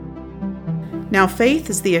Now faith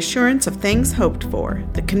is the assurance of things hoped for,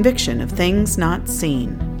 the conviction of things not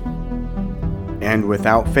seen. And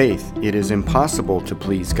without faith it is impossible to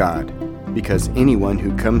please God, because anyone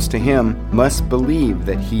who comes to Him must believe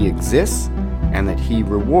that He exists and that He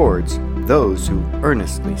rewards those who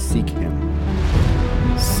earnestly seek Him.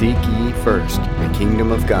 Seek ye first the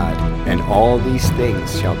kingdom of God, and all these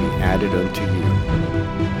things shall be added unto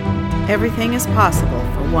you. Everything is possible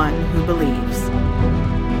for one who believes.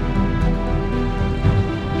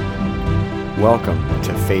 Welcome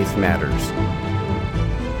to Faith Matters.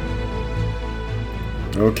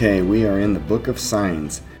 Okay, we are in the Book of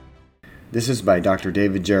Signs. This is by Dr.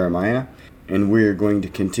 David Jeremiah, and we're going to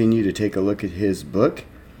continue to take a look at his book.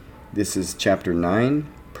 This is chapter 9,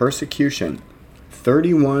 Persecution,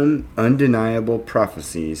 31 Undeniable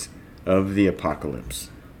Prophecies of the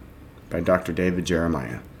Apocalypse, by Dr. David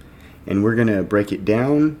Jeremiah. And we're going to break it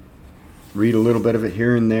down, read a little bit of it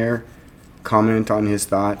here and there, comment on his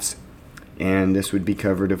thoughts, and this would be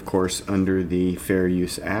covered, of course, under the Fair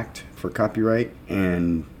Use Act for copyright.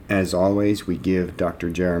 And as always, we give Dr.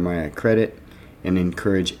 Jeremiah credit and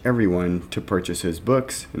encourage everyone to purchase his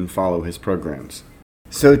books and follow his programs.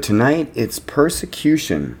 So tonight, it's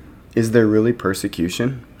persecution. Is there really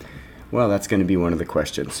persecution? Well, that's going to be one of the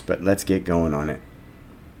questions, but let's get going on it.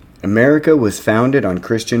 America was founded on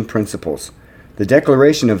Christian principles. The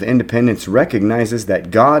Declaration of Independence recognizes that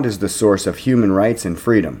God is the source of human rights and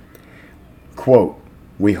freedom. Quote,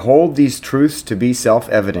 "We hold these truths to be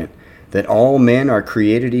self-evident, that all men are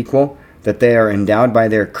created equal, that they are endowed by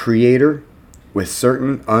their Creator with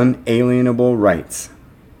certain unalienable rights.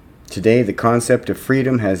 Today, the concept of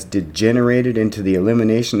freedom has degenerated into the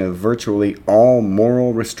elimination of virtually all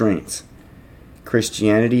moral restraints.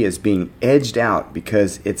 Christianity is being edged out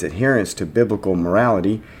because its adherence to biblical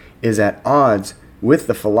morality is at odds with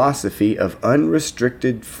the philosophy of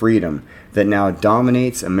unrestricted freedom that now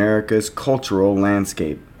dominates America's cultural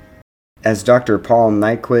landscape. As Dr. Paul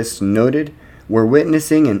Nyquist noted, we're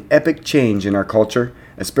witnessing an epic change in our culture,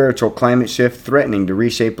 a spiritual climate shift threatening to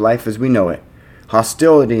reshape life as we know it.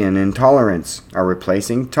 Hostility and intolerance are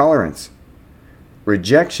replacing tolerance.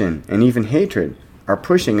 Rejection and even hatred are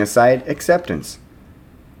pushing aside acceptance.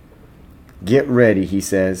 Get ready, he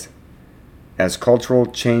says. As cultural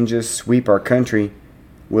changes sweep our country,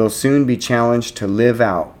 we'll soon be challenged to live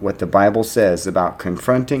out what the Bible says about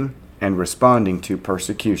confronting and responding to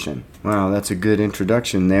persecution." Wow, that's a good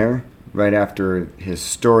introduction there, right after his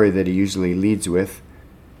story that he usually leads with.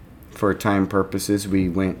 For time purposes, we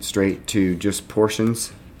went straight to just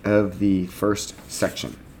portions of the first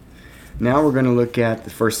section. Now we're going to look at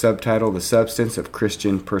the first subtitle, The Substance of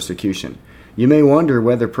Christian Persecution. You may wonder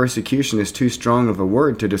whether persecution is too strong of a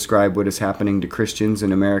word to describe what is happening to Christians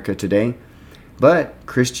in America today. But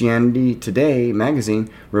Christianity Today magazine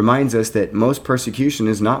reminds us that most persecution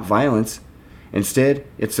is not violence. Instead,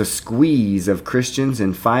 it's a squeeze of Christians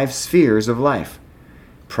in 5 spheres of life: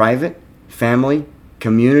 private, family,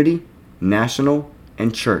 community, national,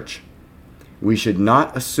 and church. We should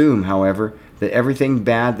not assume, however, that everything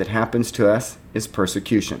bad that happens to us is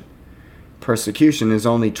persecution. Persecution is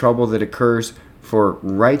only trouble that occurs for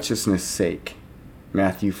righteousness' sake.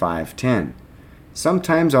 Matthew 5:10.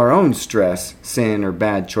 Sometimes our own stress, sin, or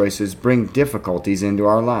bad choices bring difficulties into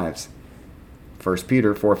our lives. 1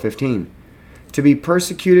 Peter 4:15. To be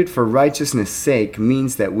persecuted for righteousness' sake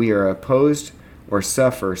means that we are opposed or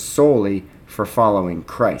suffer solely for following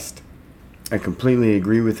Christ. I completely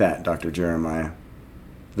agree with that, Dr. Jeremiah.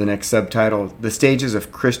 The next subtitle, The Stages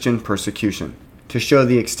of Christian Persecution. To show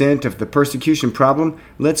the extent of the persecution problem,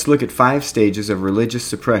 let's look at 5 stages of religious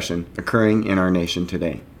suppression occurring in our nation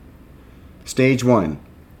today. Stage 1.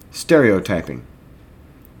 Stereotyping.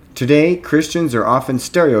 Today, Christians are often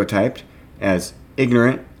stereotyped as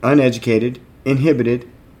ignorant, uneducated, inhibited,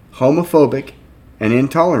 homophobic, and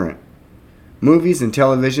intolerant. Movies and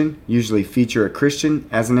television usually feature a Christian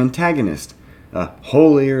as an antagonist, a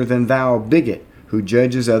holier-than-thou bigot who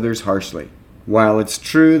judges others harshly. While it's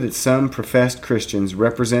true that some professed Christians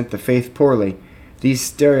represent the faith poorly, these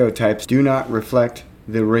stereotypes do not reflect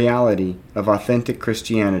the reality of authentic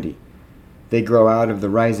Christianity. They grow out of the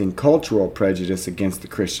rising cultural prejudice against the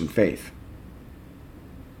Christian faith.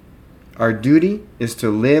 Our duty is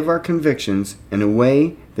to live our convictions in a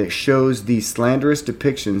way that shows these slanderous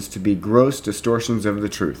depictions to be gross distortions of the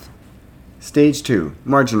truth. Stage 2.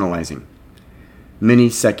 Marginalizing.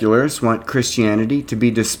 Many secularists want Christianity to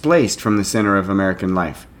be displaced from the center of American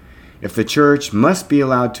life. If the church must be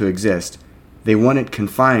allowed to exist, they want it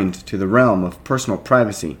confined to the realm of personal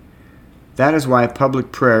privacy. That is why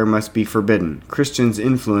public prayer must be forbidden, Christians'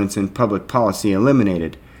 influence in public policy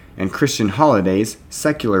eliminated, and Christian holidays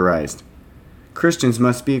secularized. Christians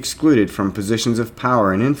must be excluded from positions of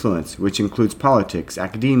power and influence, which includes politics,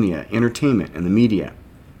 academia, entertainment, and the media.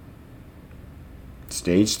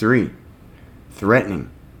 Stage 3. Threatening.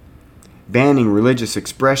 Banning religious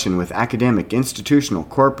expression with academic, institutional,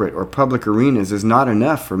 corporate, or public arenas is not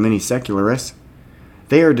enough for many secularists.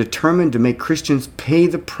 They are determined to make Christians pay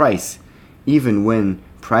the price, even when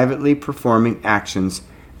privately performing actions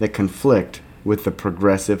that conflict with the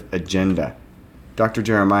progressive agenda. Dr.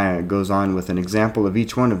 Jeremiah goes on with an example of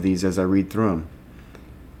each one of these as I read through them.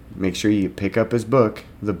 Make sure you pick up his book,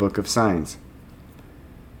 The Book of Signs.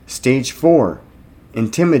 Stage 4.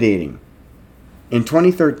 Intimidating. In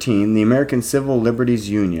 2013, the American Civil Liberties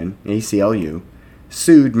Union, ACLU,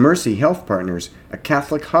 sued Mercy Health Partners, a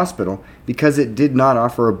Catholic hospital, because it did not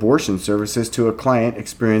offer abortion services to a client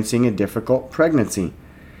experiencing a difficult pregnancy.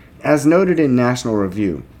 As noted in National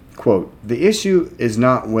Review, quote, "The issue is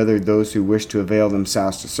not whether those who wish to avail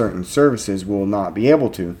themselves to certain services will not be able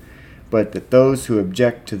to, but that those who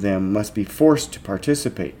object to them must be forced to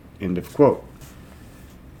participate." End of quote.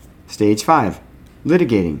 Stage 5.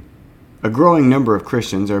 Litigating. A growing number of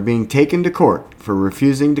Christians are being taken to court for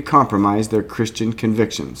refusing to compromise their Christian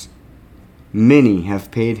convictions. Many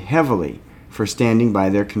have paid heavily for standing by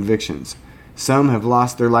their convictions. Some have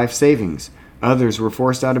lost their life savings. Others were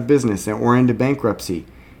forced out of business or into bankruptcy,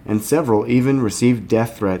 and several even received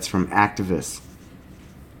death threats from activists.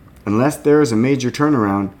 Unless there is a major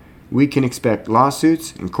turnaround, we can expect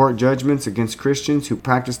lawsuits and court judgments against Christians who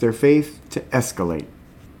practice their faith to escalate.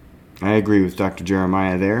 I agree with Dr.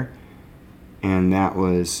 Jeremiah there, and that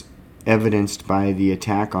was evidenced by the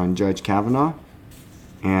attack on Judge Kavanaugh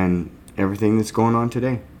and everything that's going on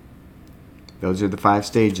today. Those are the 5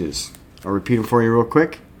 stages. I'll repeat them for you real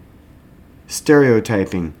quick.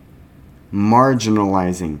 Stereotyping,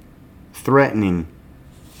 marginalizing, threatening,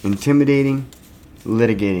 intimidating,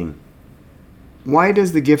 litigating. Why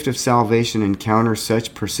does the gift of salvation encounter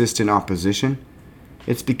such persistent opposition?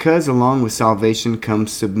 It's because along with salvation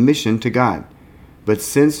comes submission to God. But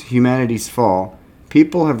since humanity's fall,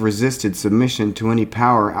 people have resisted submission to any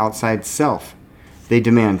power outside self. They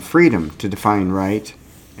demand freedom to define right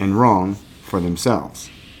and wrong for themselves.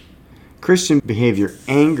 Christian behavior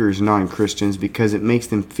angers non-Christians because it makes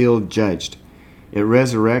them feel judged. It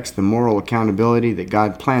resurrects the moral accountability that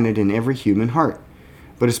God planted in every human heart.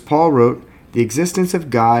 But as Paul wrote, the existence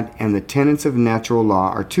of God and the tenets of natural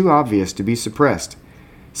law are too obvious to be suppressed.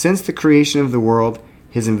 Since the creation of the world,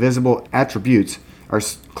 his invisible attributes are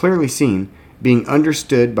clearly seen, being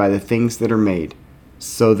understood by the things that are made,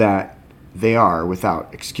 so that they are without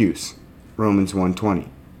excuse. Romans 1:20.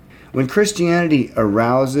 When Christianity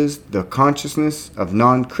arouses the consciousness of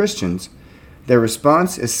non-Christians, their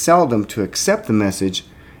response is seldom to accept the message,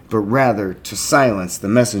 but rather to silence the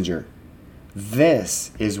messenger.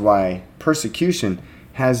 This is why persecution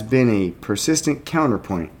has been a persistent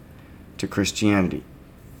counterpoint to Christianity.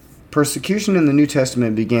 Persecution in the New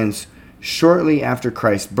Testament begins shortly after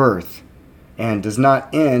Christ's birth and does not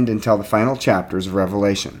end until the final chapters of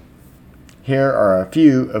Revelation. Here are a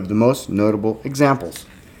few of the most notable examples.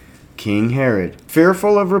 King Herod.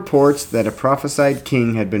 Fearful of reports that a prophesied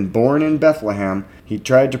king had been born in Bethlehem, he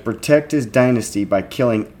tried to protect his dynasty by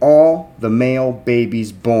killing all the male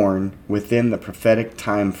babies born within the prophetic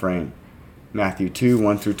time frame. Matthew 2,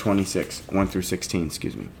 1 through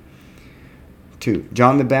 16. 2.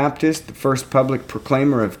 John the Baptist, the first public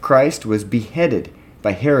proclaimer of Christ, was beheaded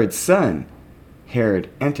by Herod's son, Herod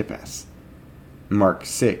Antipas. Mark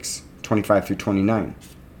 6, 25 through 29.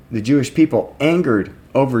 The Jewish people, angered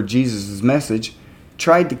over Jesus' message,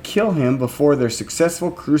 tried to kill him before their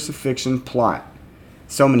successful crucifixion plot.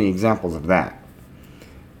 So many examples of that.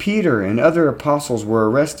 Peter and other apostles were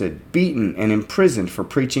arrested, beaten, and imprisoned for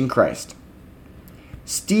preaching Christ.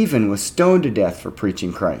 Stephen was stoned to death for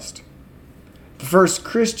preaching Christ. The first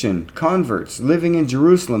Christian converts living in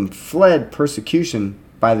Jerusalem fled persecution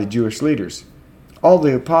by the Jewish leaders. All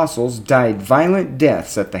the apostles died violent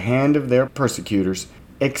deaths at the hand of their persecutors,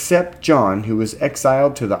 except John, who was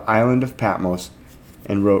exiled to the island of Patmos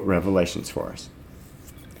and wrote Revelations for us.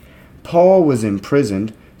 Paul was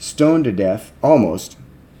imprisoned, stoned almost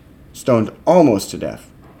to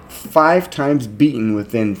death, 5 times beaten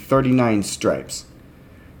within 39 stripes,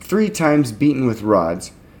 3 times beaten with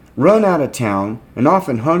rods, run out of town, and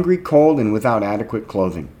often hungry, cold, and without adequate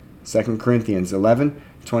clothing. 2 Corinthians 11,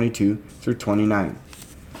 22 through 29.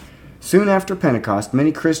 Soon after Pentecost,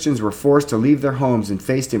 many Christians were forced to leave their homes and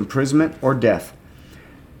faced imprisonment or death.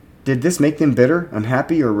 Did this make them bitter,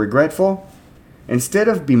 unhappy, or regretful? Instead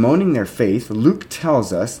of bemoaning their faith, Luke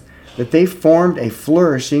tells us that they formed a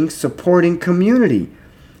flourishing, supporting community.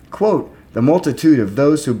 Quote, The multitude of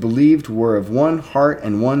those who believed were of one heart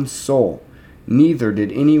and one soul. Neither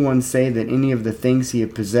did anyone say that any of the things he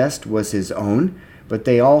had possessed was his own, but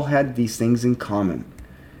they all had these things in common.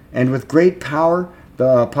 And with great power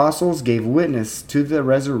the apostles gave witness to the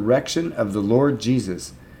resurrection of the Lord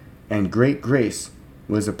Jesus, and great grace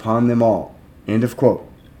was upon them all. End of quote.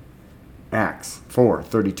 Acts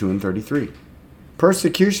 4:32 and 33.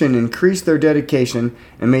 Persecution increased their dedication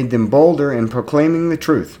and made them bolder in proclaiming the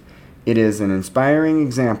truth. It is an inspiring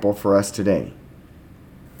example for us today.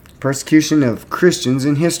 Persecution of Christians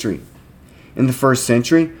in history. In the 1st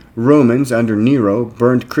century, Romans under Nero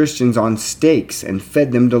burned Christians on stakes and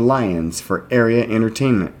fed them to lions for area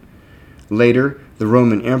entertainment. Later, the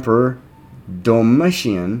Roman Emperor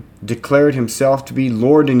Domitian declared himself to be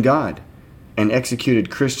Lord and God and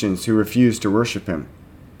executed Christians who refused to worship him.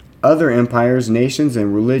 Other empires, nations,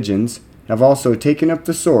 and religions have also taken up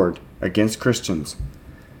the sword against Christians.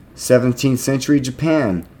 17th century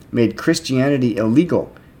Japan made Christianity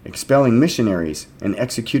illegal, expelling missionaries and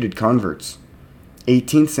executed converts.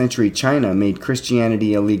 18th century China made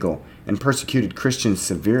Christianity illegal and persecuted Christians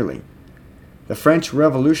severely. The French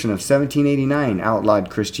Revolution of 1789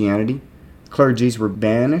 outlawed Christianity. Clergies were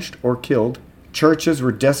banished or killed. Churches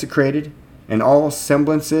were desecrated, and all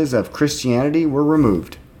semblances of Christianity were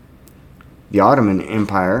removed. The Ottoman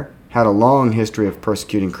Empire had a long history of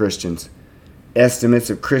persecuting Christians. Estimates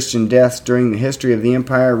of Christian deaths during the history of the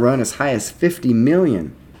empire run as high as 50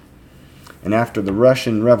 million. And after the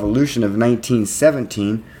Russian Revolution of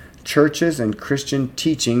 1917, churches and Christian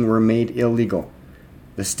teaching were made illegal.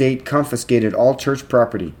 The state confiscated all church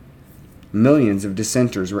property. Millions of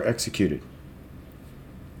dissenters were executed.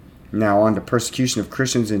 Now on to persecution of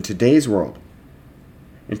Christians in today's world.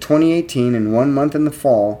 In 2018, in 1 month in the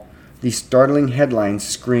fall, these startling headlines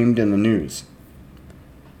screamed in the news.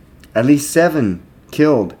 At least 7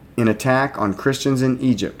 killed in attack on Christians in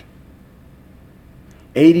Egypt.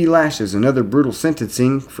 80 lashes and other brutal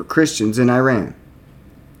sentencing for Christians in Iran.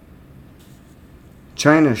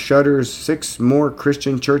 China shutters 6 more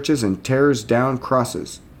Christian churches and tears down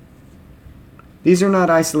crosses. These are not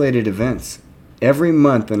isolated events. Every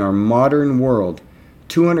month in our modern world,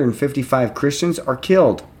 255 Christians are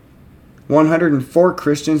killed. 104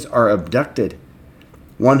 Christians are abducted.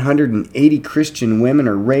 180 Christian women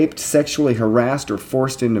are raped, sexually harassed, or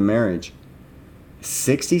forced into marriage.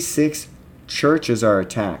 66 churches are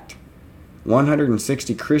attacked.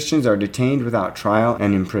 160 Christians are detained without trial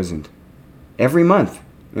and imprisoned. Every month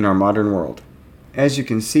in our modern world. As you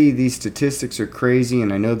can see, these statistics are crazy,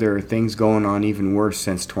 and I know there are things going on even worse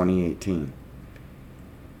since 2018.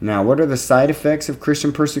 Now, what are the side effects of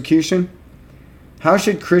Christian persecution? How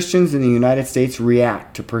should Christians in the United States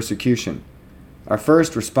react to persecution? Our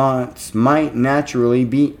first response might naturally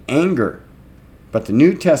be anger, but the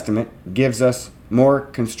New Testament gives us more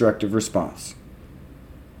constructive response.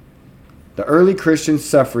 The early Christians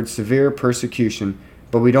suffered severe persecution,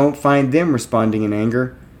 but we don't find them responding in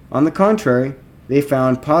anger. On the contrary, they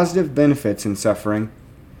found positive benefits in suffering.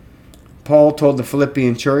 Paul told the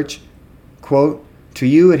Philippian church, quote, "To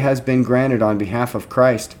you it has been granted on behalf of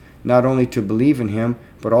Christ, not only to believe in him,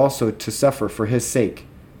 but also to suffer for his sake."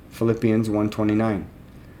 Philippians 1:29.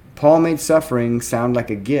 Paul made suffering sound like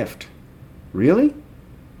a gift. Really?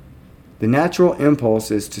 The natural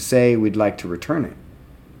impulse is to say we'd like to return it.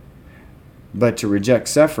 But to reject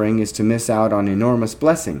suffering is to miss out on enormous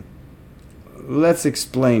blessing. Let's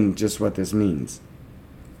explain just what this means.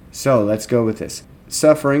 So let's go with this.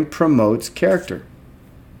 Suffering promotes character.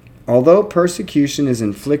 Although persecution is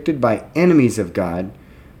inflicted by enemies of God,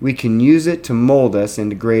 we can use it to mold us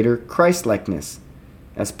into greater Christ-likeness.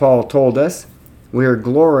 As Paul told us, we are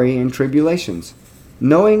glory in tribulations,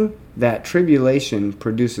 knowing that tribulation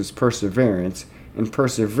produces perseverance, and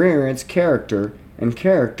perseverance character, and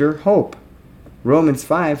character hope. Romans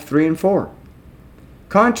 5:3 and 4.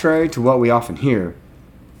 Contrary to what we often hear,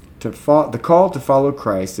 the call to follow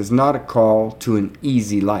Christ is not a call to an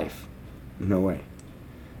easy life. No way.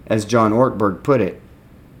 As John Ortberg put it,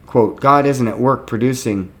 quote, "God isn't at work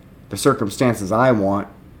producing the circumstances I want.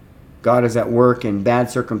 God is at work in bad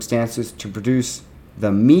circumstances to produce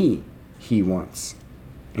the me he wants."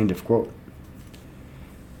 End of quote.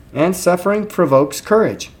 And suffering provokes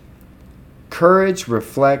courage. Courage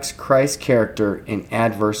reflects Christ's character in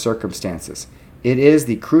adverse circumstances. It is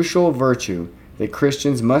the crucial virtue that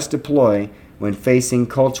Christians must deploy when facing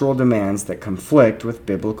cultural demands that conflict with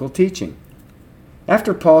biblical teaching.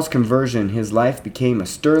 After Paul's conversion, his life became a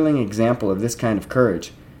sterling example of this kind of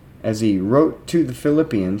courage. As he wrote to the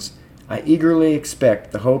Philippians, "I eagerly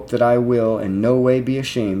expect the hope that I will in no way be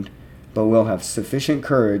ashamed, but will have sufficient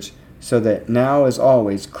courage so that now as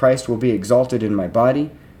always Christ will be exalted in my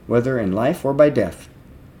body, whether in life or by death.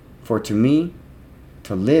 For to me,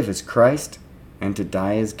 to live is Christ, and to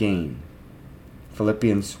die is gain.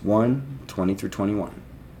 Philippians 1:20-21.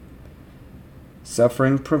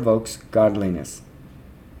 Suffering provokes godliness.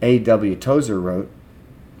 A.W. Tozer wrote,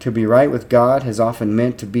 "To be right with God has often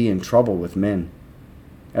meant to be in trouble with men."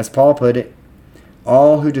 As Paul put it,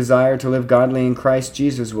 all who desire to live godly in Christ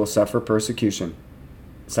Jesus will suffer persecution.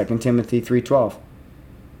 2 Timothy 3:12.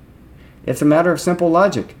 It's a matter of simple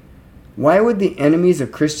logic. Why would the enemies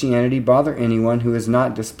of Christianity bother anyone who is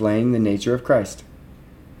not displaying the nature of Christ?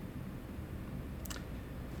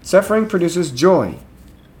 Suffering produces joy.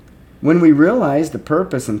 When we realize the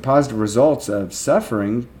purpose and positive results of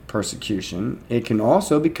suffering persecution, it can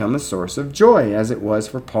also become a source of joy, as it was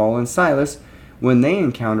for Paul and Silas when they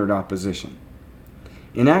encountered opposition.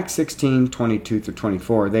 In Acts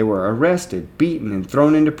 16:22-24, they were arrested, beaten, and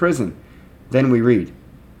thrown into prison. Then we read,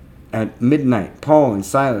 "At midnight, Paul and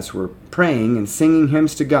Silas were praying and singing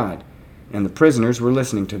hymns to God, and the prisoners were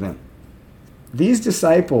listening to them." These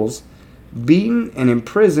disciples, beaten and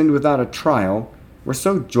imprisoned without a trial, were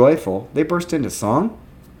so joyful they burst into song.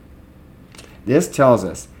 This tells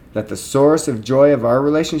us that the source of joy of our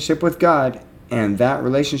relationship with God, and that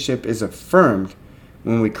relationship is affirmed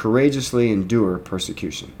when we courageously endure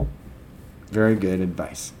persecution. Very good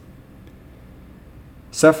advice.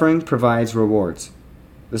 Suffering provides rewards.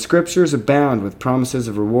 The Scriptures abound with promises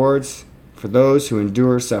of rewards for those who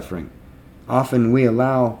endure suffering. Often we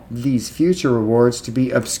allow these future rewards to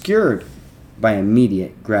be obscured by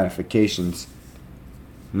immediate gratifications.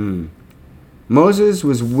 Moses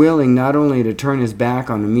was willing not only to turn his back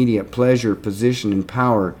on immediate pleasure, position, and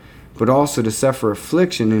power, but also to suffer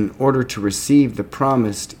affliction in order to receive the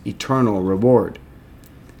promised eternal reward.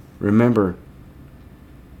 Remember,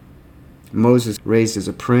 Moses raised as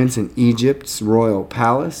a prince in Egypt's royal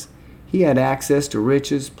palace. He had access to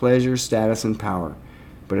riches, pleasure, status, and power.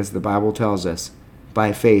 But as the Bible tells us,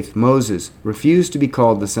 by faith Moses refused to be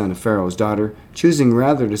called the son of Pharaoh's daughter, choosing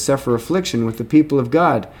rather to suffer affliction with the people of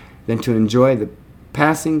God than to enjoy the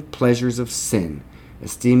passing pleasures of sin,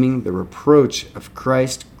 esteeming the reproach of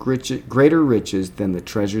Christ greater riches than the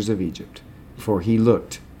treasures of Egypt, for he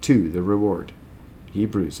looked to the reward.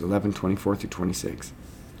 Hebrews 11:24-26.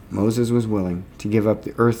 Moses was willing to give up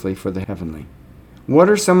the earthly for the heavenly. What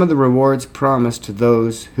are some of the rewards promised to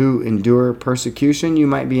those who endure persecution, you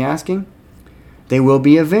might be asking? They will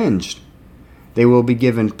be avenged. They will be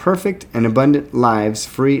given perfect and abundant lives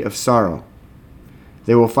free of sorrow.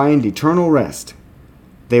 They will find eternal rest.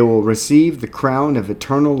 They will receive the crown of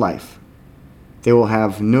eternal life. They will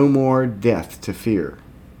have no more death to fear.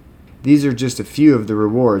 These are just a few of the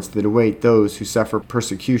rewards that await those who suffer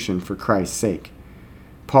persecution for Christ's sake.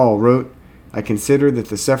 Paul wrote, "I consider that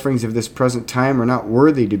the sufferings of this present time are not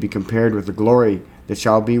worthy to be compared with the glory that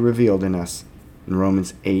shall be revealed in us," in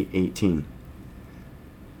Romans 8:18.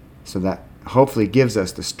 So that hopefully gives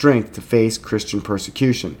us the strength to face Christian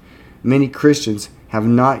persecution. Many Christians have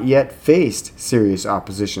not yet faced serious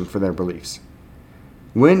opposition for their beliefs.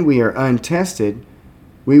 When we are untested,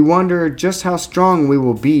 we wonder just how strong we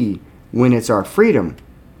will be when it's our freedom,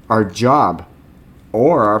 our job,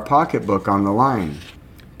 or our pocketbook on the line.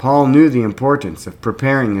 Paul knew the importance of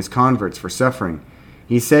preparing his converts for suffering.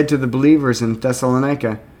 He said to the believers in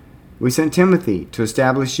Thessalonica, "We sent Timothy to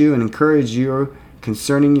establish you and encourage you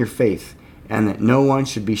concerning your faith, and that no one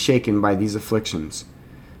should be shaken by these afflictions.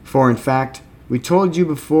 For in fact, we told you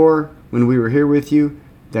before when we were here with you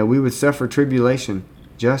that we would suffer tribulation,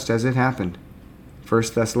 just as it happened."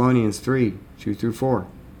 1 Thessalonians 3:2-4.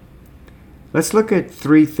 Let's look at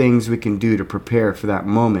 3 things we can do to prepare for that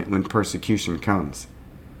moment when persecution comes.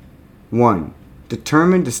 1.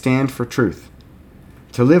 Determine to stand for truth.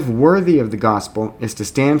 To live worthy of the gospel is to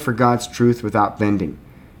stand for God's truth without bending.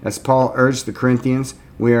 As Paul urged the Corinthians,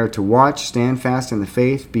 we are to watch, stand fast in the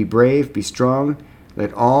faith, be brave, be strong.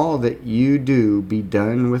 Let all that you do be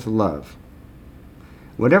done with love.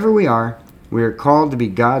 Whatever we are called to be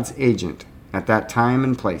God's agent at that time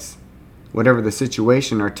and place. Whatever the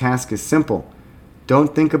situation or task is simple.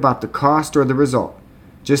 Don't think about the cost or the result.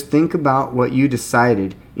 Just think about what you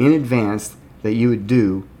decided in advance that you would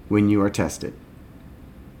do when you are tested.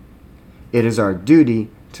 It is our duty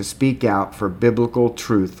to speak out for biblical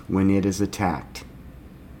truth when it is attacked.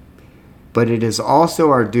 But it is also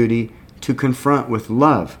our duty to confront with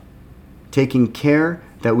love, taking care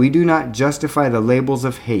that we do not justify the labels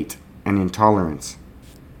of hate and intolerance.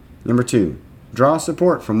 Number 2, draw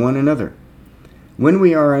support from one another. When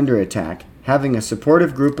we are under attack, having a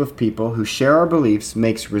supportive group of people who share our beliefs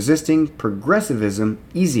makes resisting progressivism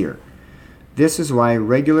easier. This is why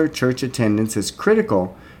regular church attendance is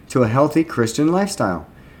critical to a healthy Christian lifestyle.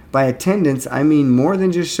 By attendance, I mean more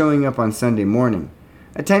than just showing up on Sunday morning.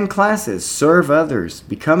 Attend classes, serve others,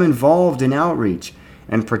 become involved in outreach,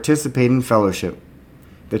 and participate in fellowship.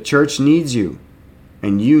 The church needs you,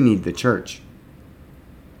 and you need the church.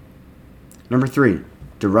 Number 3,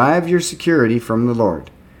 derive your security from the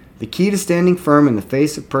Lord. The key to standing firm in the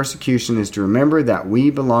face of persecution is to remember that we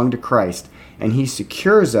belong to Christ, and He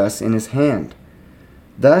secures us in His hand.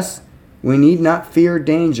 Thus, we need not fear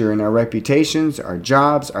danger in our reputations, our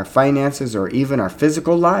jobs, our finances, or even our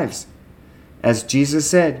physical lives. As Jesus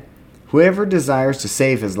said, whoever desires to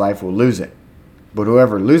save his life will lose it, but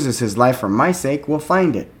whoever loses his life for my sake will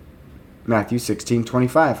find it. Matthew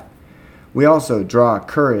 16:25. We also draw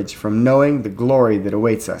courage from knowing the glory that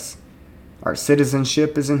awaits us. Our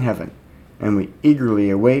citizenship is in heaven, and we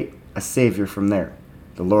eagerly await a Savior from there,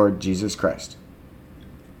 the Lord Jesus Christ.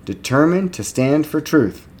 Determine to stand for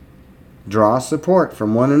truth, draw support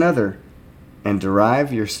from one another, and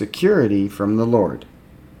derive your security from the Lord.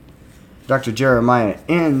 Dr. Jeremiah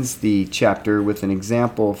ends the chapter with an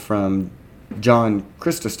example from John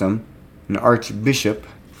Chrysostom, an archbishop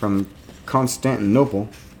from Constantinople,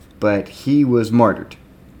 but he was martyred.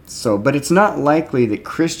 But it's not likely that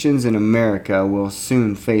Christians in America will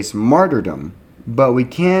soon face martyrdom, but we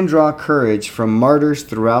can draw courage from martyrs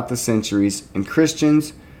throughout the centuries and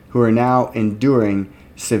Christians who are now enduring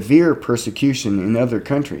severe persecution in other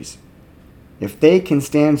countries. If they can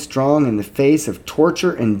stand strong in the face of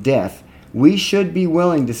torture and death, we should be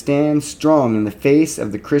willing to stand strong in the face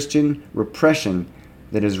of the Christian repression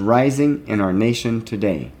that is rising in our nation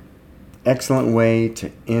today. Excellent way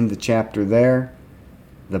to end the chapter there.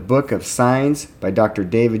 The Book of Signs by Dr.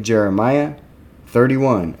 David Jeremiah,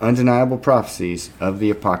 31 Undeniable Prophecies of the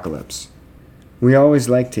Apocalypse. We always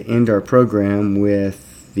like to end our program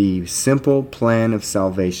with the simple plan of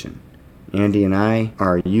salvation. Andy and I,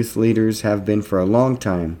 our youth leaders, have been for a long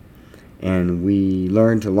time, and we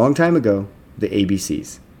learned a long time ago the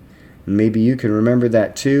ABCs. Maybe you can remember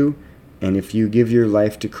that too, and if you give your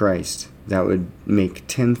life to Christ, that would make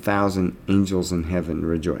 10,000 angels in heaven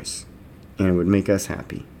rejoice, and it would make us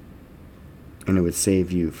happy, and it would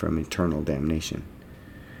save you from eternal damnation.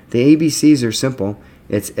 The ABCs are simple.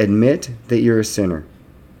 It's admit that you're a sinner,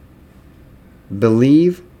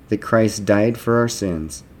 believe that Christ died for our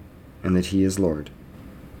sins and that He is Lord,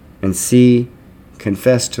 and C,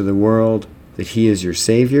 confess to the world that He is your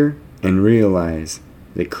Savior, and realize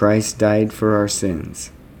that Christ died for our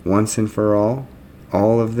sins once and for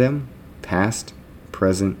all of them, past,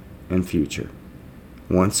 present, and future.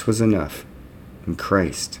 Once was enough, and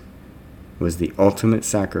Christ was the ultimate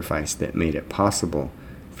sacrifice that made it possible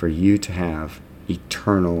for you to have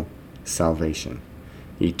eternal salvation,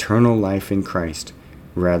 eternal life in Christ,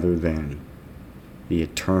 rather than the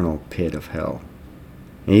eternal pit of hell.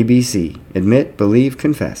 ABC, admit, believe,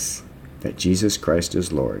 confess that Jesus Christ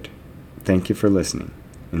is Lord. Thank you for listening,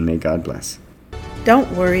 and may God bless.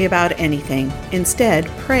 Don't worry about anything. Instead,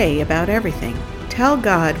 pray about everything. Tell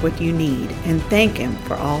God what you need and thank Him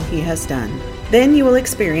for all He has done. Then you will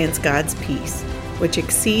experience God's peace, which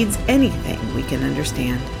exceeds anything we can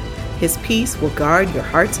understand. His peace will guard your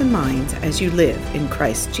hearts and minds as you live in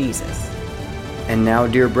Christ Jesus. And now,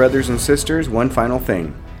 dear brothers and sisters, one final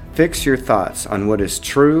thing. Fix your thoughts on what is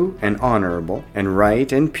true and honorable and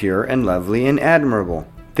right and pure and lovely and admirable.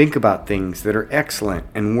 Think about things that are excellent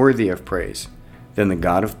and worthy of praise. Then the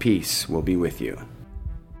God of peace will be with you.